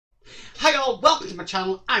all, welcome to my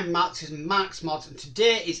channel. I'm Mark, this is Mark's Mods, and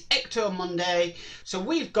today is Ecto Monday. So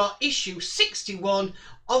we've got issue 61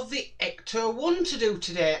 of the Ecto-1 to do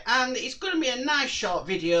today, and it's going to be a nice short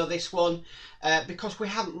video, this one, because we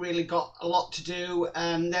haven't really got a lot to do,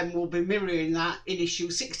 and then we'll be mirroring that in issue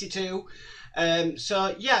 62.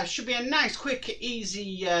 So yeah, it should be a nice, quick,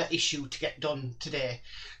 easy issue to get done today.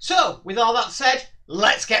 So with all that said,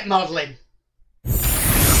 let's get modelling.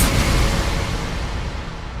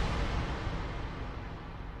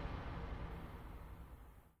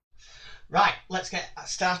 Right, let's get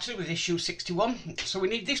started with issue 61. So we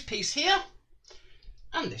need this piece here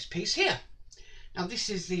and this piece here. Now this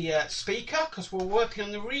is the speaker, because we're working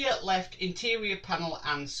on the rear left interior panel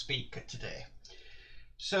and speaker today.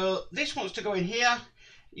 So this wants to go in here.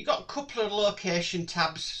 You've got a couple of location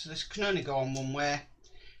tabs, so this can only go on one way,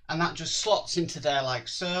 and that just slots into there like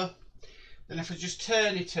so. Then if I just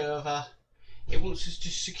turn it over, it wants us to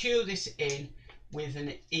secure this in with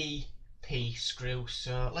an EP screw.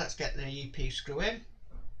 So let's get the EP screw in.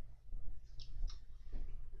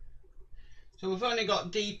 So we've only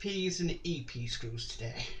got DPs and EP screws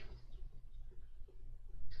today.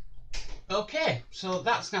 Okay, so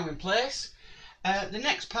that's now in place. The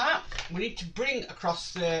next part, we need to bring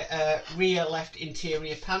across the rear left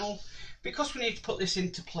interior panel, because we need to put this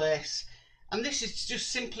into place, and this is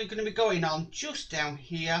just simply going to be going on just down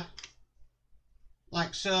here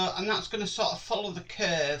like so, and that's going to sort of follow the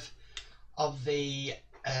curve of the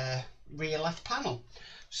rear left panel.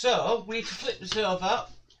 So we need to flip this over,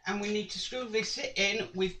 and we need to screw this in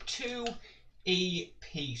with 2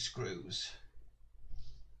 EP screws.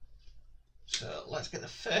 So let's get the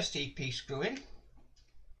first EP screw in.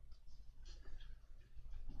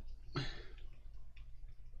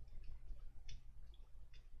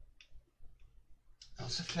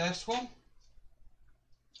 That's the first one,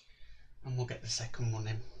 and we'll get the second one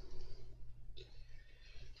in.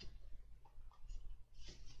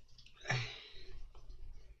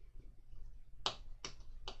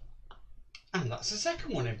 And that's the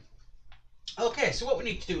second one in. Okay, so what we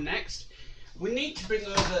need to do next, we need to bring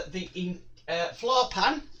over the floor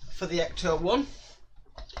pan for the Ecto-1,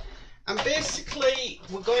 and basically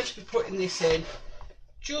we're going to be putting this in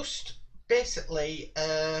just basically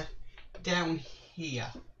down here.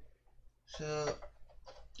 So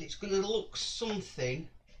it's going to look something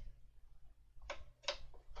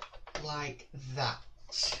like that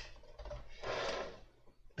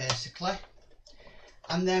basically,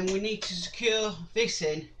 and then we need to secure this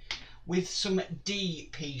in with some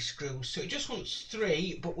DP screws. So it just wants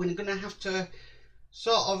 3, but we're going to have to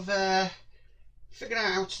sort of figure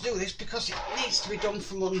out how to do this, because it needs to be done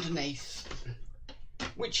from underneath,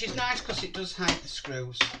 which is nice because it does hide the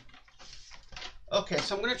screws. Okay,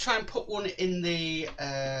 so I'm going to try and put one in the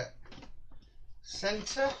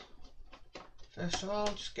centre. First of all,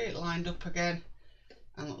 just get it lined up again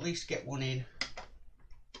and at least get one in.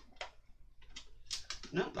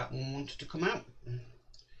 No, that one wanted to come out.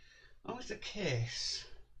 Always the case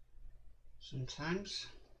sometimes.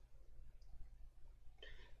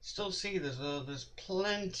 Still see there's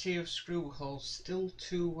plenty of screw holes still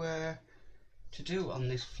to do on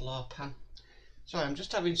this floor pan. Sorry, I'm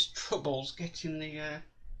just having troubles getting the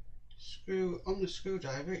screw on the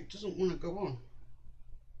screwdriver. It doesn't want to go on.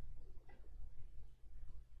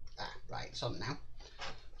 Ah, right, it's on now.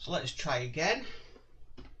 So let's try again.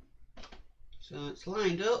 So it's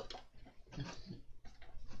lined up.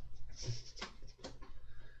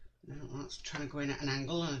 No, that's trying to go in at an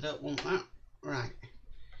angle, and I don't want that. Right,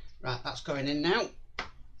 that's going in now.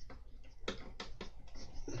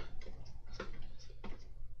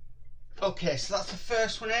 Okay, so that's the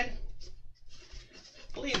first one in. I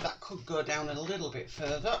believe that could go down a little bit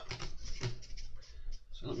further.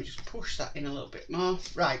 So let me just push that in a little bit more.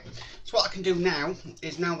 Right, so what I can do now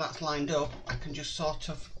is, now that's lined up, I can just sort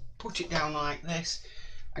of put it down like this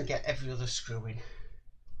and get every other screw in.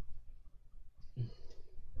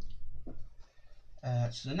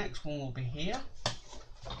 So the next one will be here.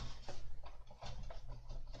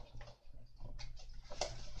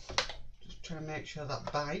 Just trying to make sure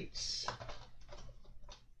that bites.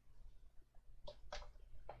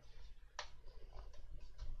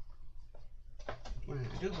 Right,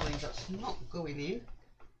 I do believe that's not going in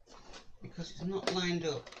because it's not lined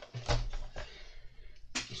up.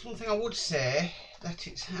 It's one thing I would say, that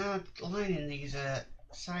it's hard lining these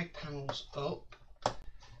side panels up.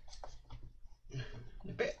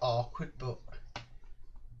 A bit awkward, but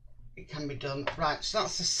it can be done. Right, so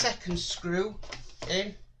that's the second screw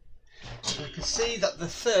in, and I can see that the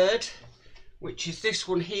third, which is this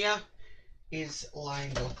one here, is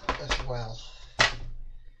lined up as well.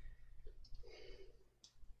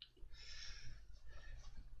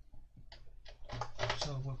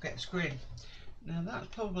 get the screw in. Now that's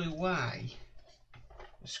probably why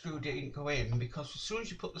the screw didn't go in, because as soon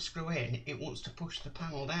as you put the screw in, it wants to push the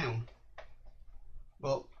panel down.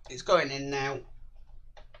 Well, it's going in now,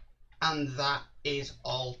 and that is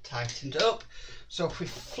all tightened up. So if we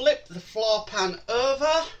flip the floor pan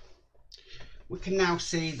over, we can now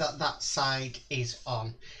see that that side is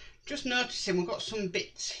on. Just noticing we've got some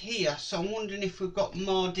bits here, so I'm wondering if we've got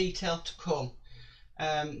more detail to come.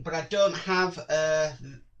 But I don't have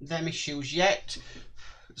them issues yet.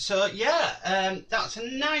 So yeah, that's a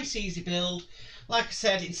nice easy build. Like I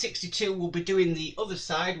said, in 62 we'll be doing the other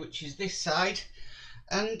side, which is this side.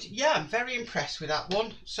 And yeah, I'm very impressed with that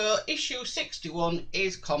one. So issue 61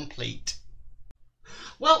 is complete.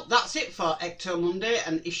 Well, that's it for Ecto Monday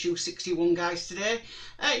and issue 61, guys, today.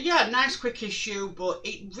 Yeah, nice quick issue, but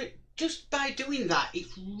just by doing that,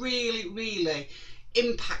 it's really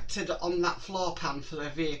impacted on that floor pan for the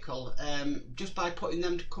vehicle, just by putting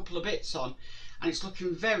them a couple of bits on, and it's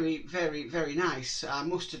looking very nice, I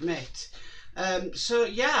must admit. So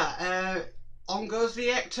yeah, on goes the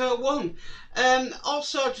Ecto-1.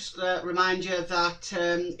 Also, just remind you that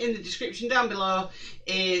in the description down below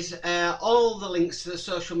is all the links to the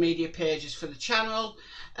social media pages for the channel.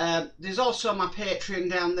 There's also my Patreon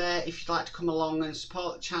down there if you'd like to come along and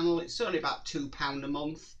support the channel. It's only about £2 a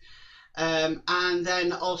month. And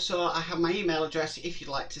then also I have my email address if you'd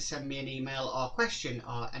like to send me an email or question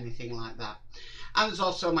or anything like that. And there's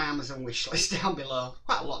also my Amazon wish list down below,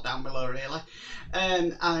 quite a lot down below really,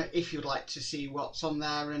 if you'd like to see what's on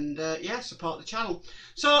there and yeah, support the channel.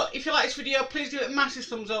 So if you like this video, please give it a massive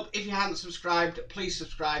thumbs up. If you haven't subscribed, please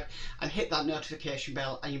subscribe and hit that notification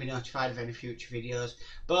bell and you'll be notified of any future videos.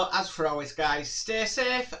 But as for always, guys, stay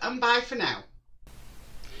safe and bye for now.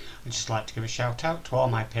 I'd just like to give a shout out to all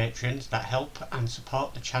my patrons that help and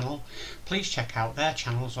support the channel. Please check out their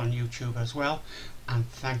channels on YouTube as well, and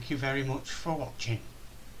thank you very much for watching.